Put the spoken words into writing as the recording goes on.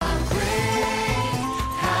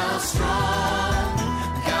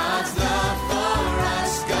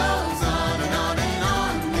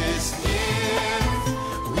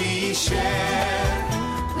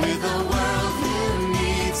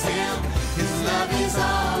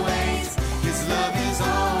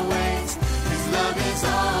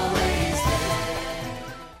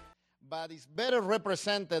but it's better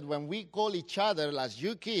represented when we call each other, as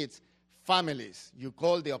you kids, families. You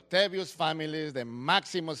call the Octavius families, the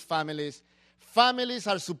Maximus families. Families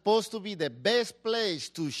are supposed to be the best place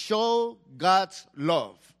to show God's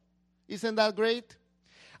love. Isn't that great?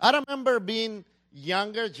 I remember being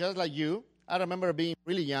younger, just like you. I remember being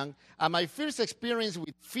really young. And my first experience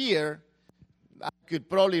with fear, I could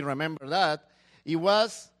probably remember that, it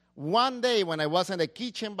was one day when I was in the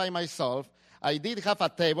kitchen by myself. I did have a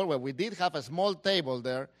table, well, we did have a small table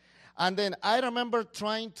there. And then I remember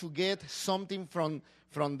trying to get something from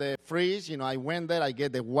the fridge. You know, I went there, I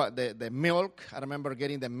get the milk. I remember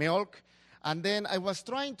getting the milk. And then I was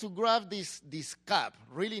trying to grab this cup,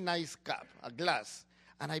 really nice cup, a glass.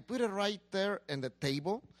 And I put it right there on the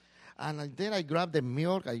table. And then I grabbed the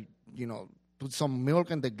milk. I, put some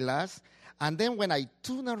milk in the glass. And then when I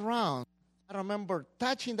turned around, I remember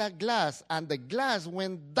touching that glass. And the glass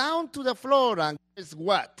went down to the floor. And guess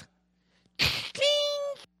what?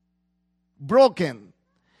 Broken.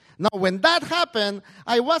 Now, when that happened,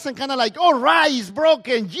 I wasn't kind of like, all right, it's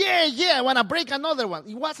broken. Yeah, I want to break another one.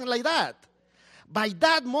 It wasn't like that. By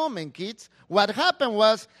that moment, kids, what happened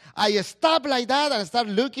was I stopped like that and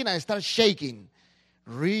started looking and started shaking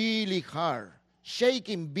really hard,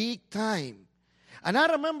 shaking big time. And I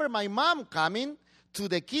remember my mom coming to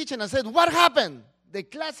the kitchen and said, what happened? The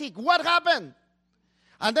classic, what happened?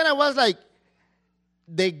 And then I was like,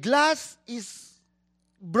 the glass is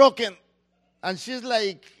broken. And she's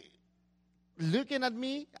like looking at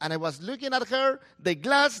me, and I was looking at her, the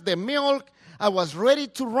glass, the milk. I was ready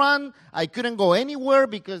to run. I couldn't go anywhere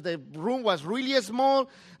because the room was really small.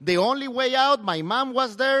 The only way out, my mom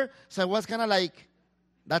was there. So I was kind of like,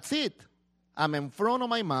 that's it. I'm in front of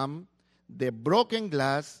my mom, the broken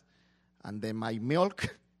glass, and then my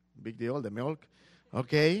milk. Big deal, the milk.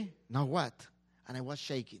 Okay, now what? And I was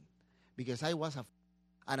shaking because I was afraid.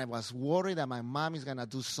 And I was worried that my mom is going to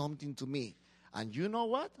do something to me. And you know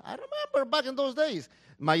what? I remember back in those days,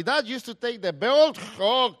 my dad used to take the belt.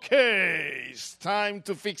 Okay, it's time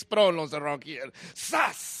to fix problems around here.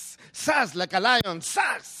 Sass, sass, like a lion,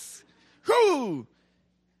 sass. Whoo!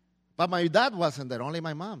 But my dad wasn't there, only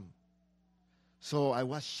my mom. So I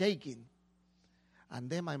was shaking. And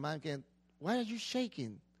then my mom came, why are you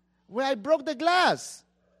shaking? Well, I broke the glass.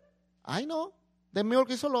 I know, the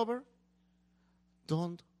milk is all over.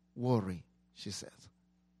 Don't worry, she said.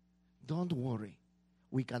 Don't worry.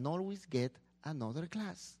 We can always get another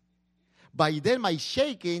glass. By then, my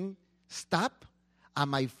shaking stopped,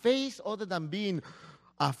 and my face, other than being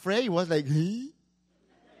afraid, was like,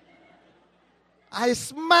 I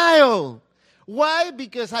smiled. Why?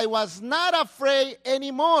 Because I was not afraid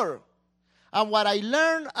anymore. And what I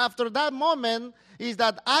learned after that moment is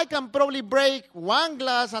that I can probably break one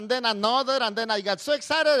glass and then another, and then I got so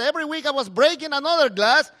excited. Every week I was breaking another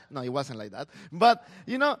glass. No, it wasn't like that. But,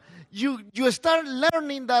 you start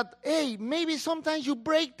learning that, hey, maybe sometimes you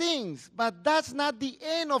break things, but that's not the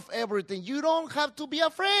end of everything. You don't have to be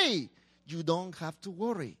afraid. You don't have to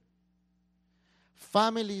worry.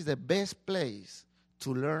 Family is the best place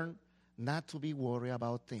to learn not to be worried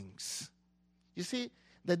about things. You see,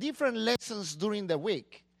 the different lessons during the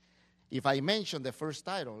week, if I mention the first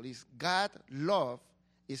title, is God love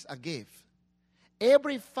is a gift.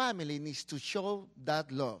 Every family needs to show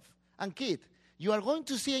that love. And kid, you are going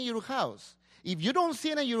to see it in your house. If you don't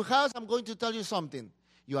see it in your house, I'm going to tell you something.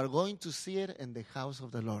 You are going to see it in the house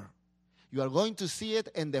of the Lord. You are going to see it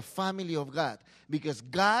in the family of God. Because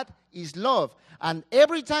God is love. And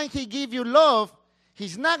every time He gives you love,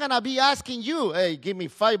 He's not going to be asking you, hey, give me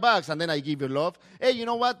 $5 and then I give you love. Hey, you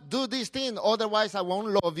know what? Do this thing, otherwise I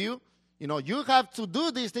won't love you. You have to do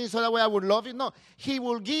these things so that way I will love you. No, He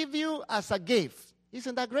will give you as a gift.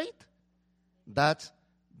 Isn't that great? That's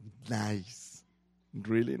nice.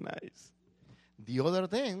 Really nice. The other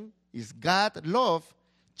thing is God love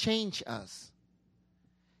changed us.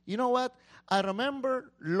 You know what? I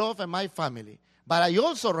remember love in my family. But I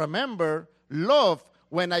also remember love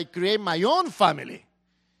when I create my own family.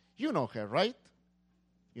 You know her, right?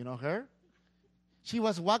 You know her? She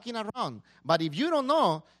was walking around. But if you don't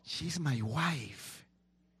know, she's my wife.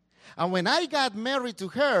 And when I got married to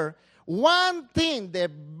her, one thing,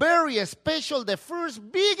 the very special, the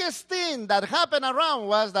first biggest thing that happened around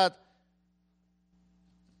was that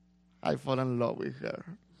I fall in love with her.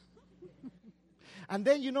 And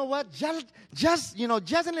then, you know what? Just in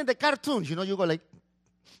the cartoons, you go like,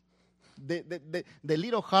 the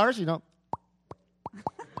little hearts,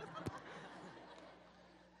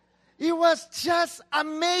 It was just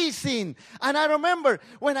amazing. And I remember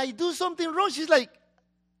when I do something wrong, she's like,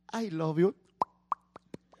 I love you.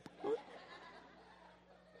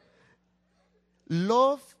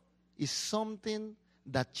 Love is something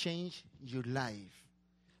that changes your life.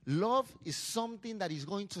 Love is something that is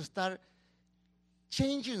going to start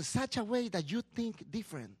changing in such a way that you think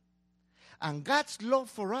different. And God's love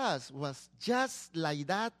for us was just like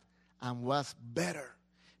that and was better.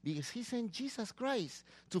 Because he sent Jesus Christ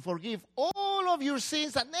to forgive all of your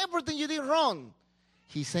sins and everything you did wrong.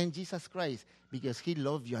 He sent Jesus Christ because he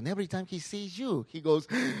loved you. And every time he sees you, he goes,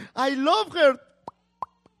 I love her.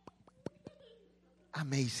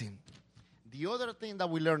 Amazing. The other thing that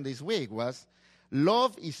we learned this week was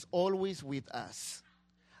love is always with us.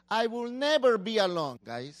 I will never be alone,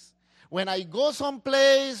 guys. When I go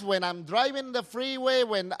someplace, when I'm driving the freeway,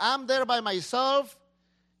 when I'm there by myself,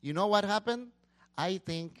 you know what happened? I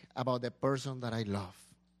think about the person that I love.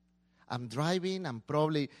 I'm driving, and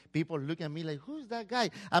probably people look at me like, who's that guy?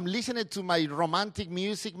 I'm listening to my romantic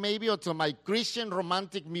music maybe, or to my Christian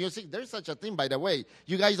romantic music. There's such a thing, by the way.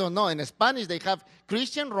 You guys don't know. In Spanish, they have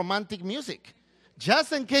Christian romantic music.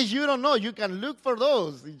 Just in case you don't know, you can look for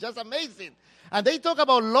those. It's just amazing. And they talk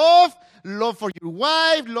about love for your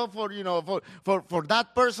wife, love for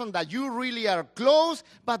that person that you really are close,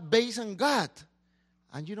 but based on God.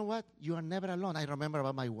 And you know what? You are never alone. I remember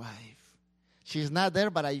about my wife. She's not there,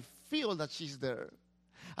 but I feel that she's there.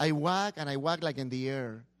 I walk like in the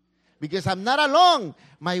air. Because I'm not alone.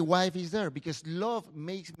 My wife is there. Because love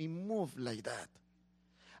makes me move like that.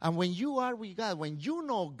 And when you are with God, when you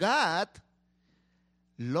know God,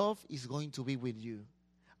 love is going to be with you.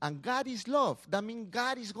 And God is love. That means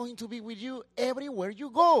God is going to be with you everywhere you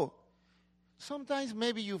go. Sometimes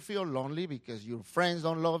maybe you feel lonely because your friends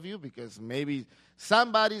don't love you, because maybe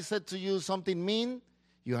somebody said to you something mean.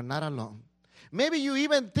 You are not alone. Maybe you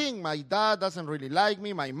even think, my dad doesn't really like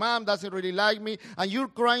me, my mom doesn't really like me, and you're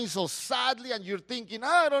crying so sadly and you're thinking,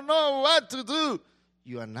 I don't know what to do.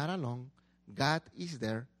 You are not alone. God is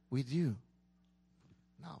there with you.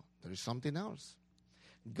 Now, there is something else.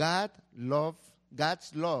 God's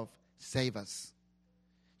love saves us.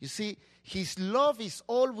 You see, his love is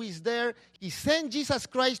always there. He sent Jesus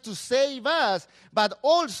Christ to save us, but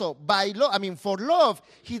also for love,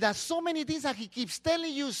 he does so many things that he keeps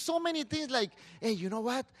telling you so many things like, hey, you know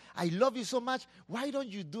what? I love you so much. Why don't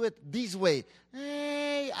you do it this way?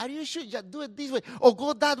 Hey, are you sure? Just do it this way. Or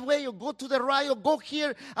go that way, or go to the right, or go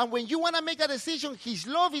here. And when you want to make a decision, his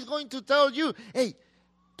love is going to tell you, hey,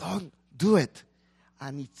 don't do it.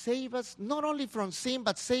 And it saves us not only from sin,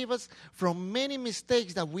 but saves us from many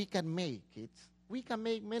mistakes that we can make, kids. We can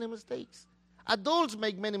make many mistakes. Adults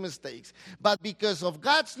make many mistakes. But because of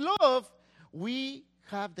God's love, we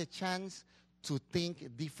have the chance to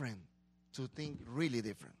think different, to think really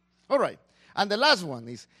different. All right. And the last one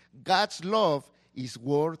is God's love is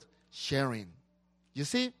worth sharing. You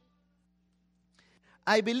see?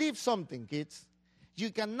 I believe something, kids. You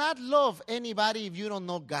cannot love anybody if you don't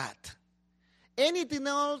know God. Anything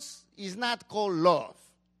else is not called love.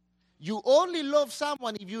 You only love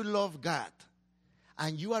someone if you love God.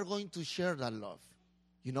 And you are going to share that love.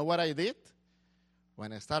 You know what I did?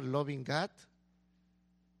 When I start loving God,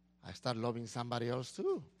 I start loving somebody else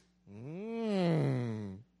too.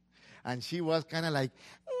 And she was kind of like,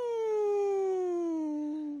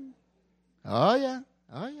 oh yeah.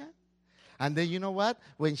 And then you know what?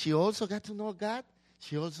 When she also got to know God,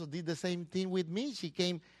 she also did the same thing with me. She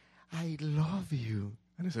came, I love you.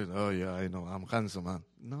 And I said, oh, yeah, I know. I'm handsome, huh?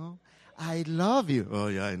 No, I love you. Oh,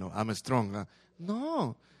 yeah, I know. I'm strong, huh?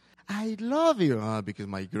 No, I love you. Because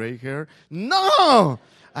my gray hair? No,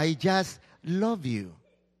 I just love you.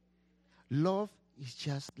 Love is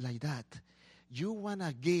just like that. You want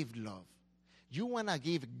to give love. You want to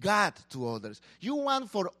give God to others. You want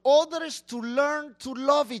for others to learn to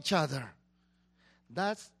love each other.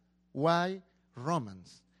 That's why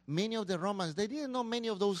many of the Romans, they didn't know many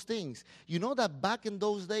of those things. You know that back in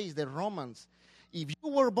those days, the Romans, if you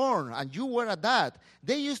were born and you were a dad,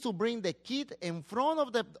 they used to bring the kid in front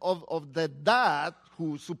of the dad,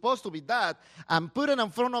 who's supposed to be dad, and put it in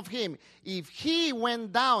front of him. If he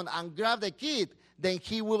went down and grabbed the kid, then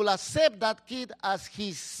he will accept that kid as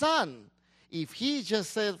his son. If he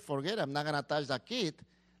just said, forget it, I'm not going to touch that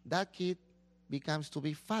kid becomes to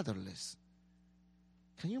be fatherless.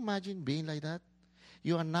 Can you imagine being like that?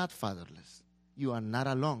 You are not fatherless. You are not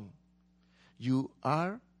alone. You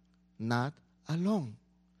are not alone.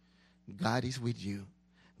 God is with you.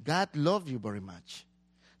 God loves you very much.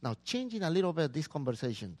 Now, changing a little bit this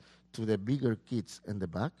conversation to the bigger kids in the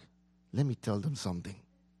back, let me tell them something.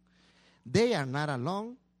 They are not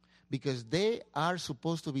alone because they are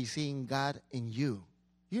supposed to be seeing God in you.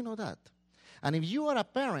 You know that. And if you are a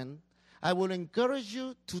parent, I will encourage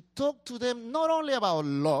you to talk to them not only about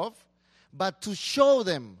love, but to show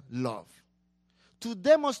them love. to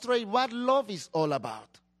demonstrate what love is all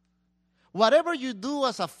about. Whatever you do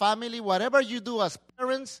as a family, whatever you do as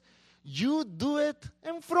parents, you do it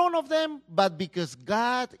in front of them, but because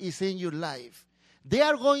God is in your life. They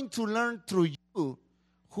are going to learn through you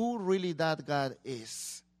who really that God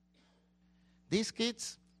is. These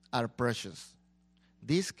kids are precious.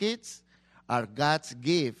 These kids are God's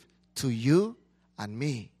gift to you and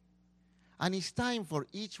me. And it's time for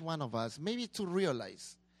each one of us maybe to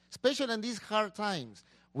realize, especially in these hard times,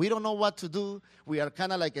 we don't know what to do. We are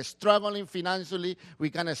kind of like struggling financially. We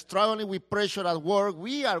kind of struggling with pressure at work.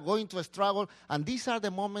 We are going to struggle. And these are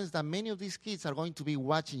the moments that many of these kids are going to be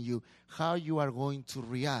watching you, how you are going to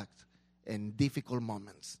react in difficult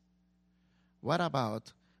moments. What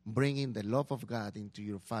about bringing the love of God into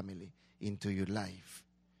your family, into your life?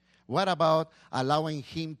 What about allowing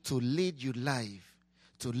Him to lead your life,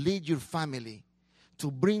 to lead your family, to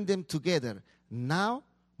bring them together now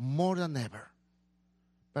more than ever?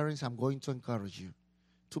 Parents, I'm going to encourage you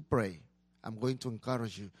to pray. I'm going to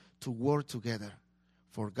encourage you to work together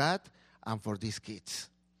for God and for these kids.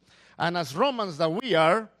 And as Romans that we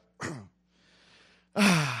are,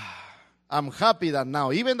 I'm happy that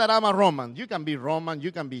now, even that I'm a Roman, you can be Roman,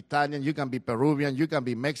 you can be Italian, you can be Peruvian, you can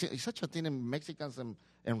be Mexican. Is such a thing in Mexicans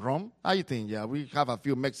in Rome? I think, yeah, we have a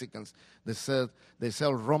few Mexicans that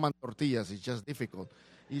sell Roman tortillas. It's just difficult.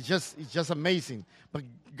 It's just amazing. But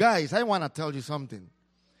guys, I want to tell you something.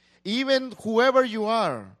 Even whoever you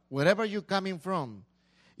are, wherever you're coming from,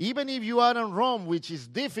 even if you are in Rome, which is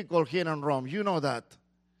difficult here in Rome, you know that.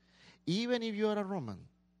 Even if you are a Roman,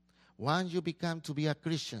 once you become to be a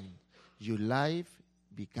Christian, your life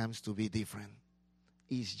becomes to be different.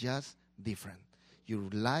 It's just different. Your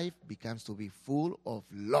life becomes to be full of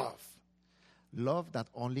love. Love that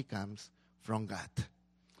only comes from God.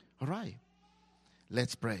 All right.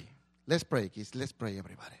 Let's pray. Let's pray, kids. Let's pray,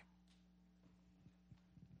 everybody.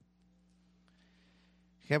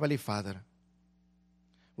 Heavenly Father,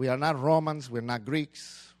 we are not Romans, we are not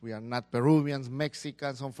Greeks, we are not Peruvians,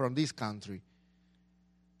 Mexicans, or from this country.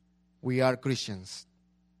 We are Christians.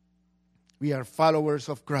 We are followers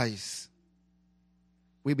of Christ.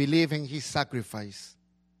 We believe in His sacrifice.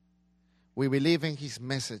 We believe in His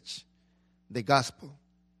message, the gospel.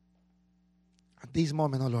 At this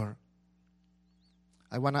moment, oh Lord,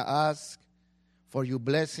 I want to ask for your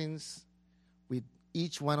blessings with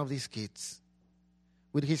each one of these kids,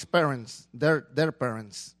 with his parents, their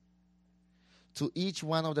parents, to each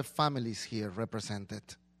one of the families here represented.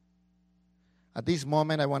 At this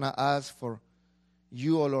moment, I want to ask for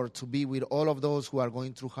you, O Lord, to be with all of those who are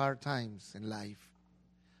going through hard times in life.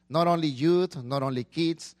 Not only youth, not only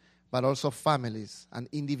kids, but also families and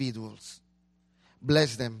individuals.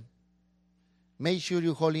 Bless them. Make sure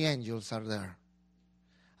your holy angels are there.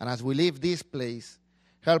 And as we leave this place,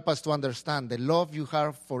 help us to understand the love you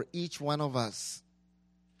have for each one of us,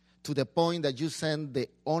 to the point that you send the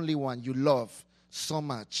only one you love so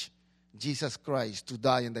much, Jesus Christ, to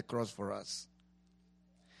die on the cross for us.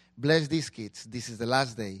 Bless these kids. This is the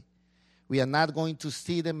last day. We are not going to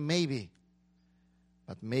see them maybe,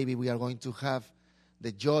 but maybe we are going to have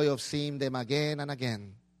the joy of seeing them again and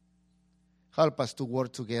again. Help us to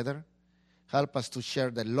work together. Help us to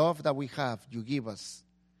share the love that we have, you give us,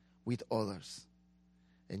 with others.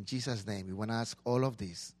 In Jesus' name, we want to ask all of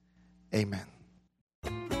this. Amen.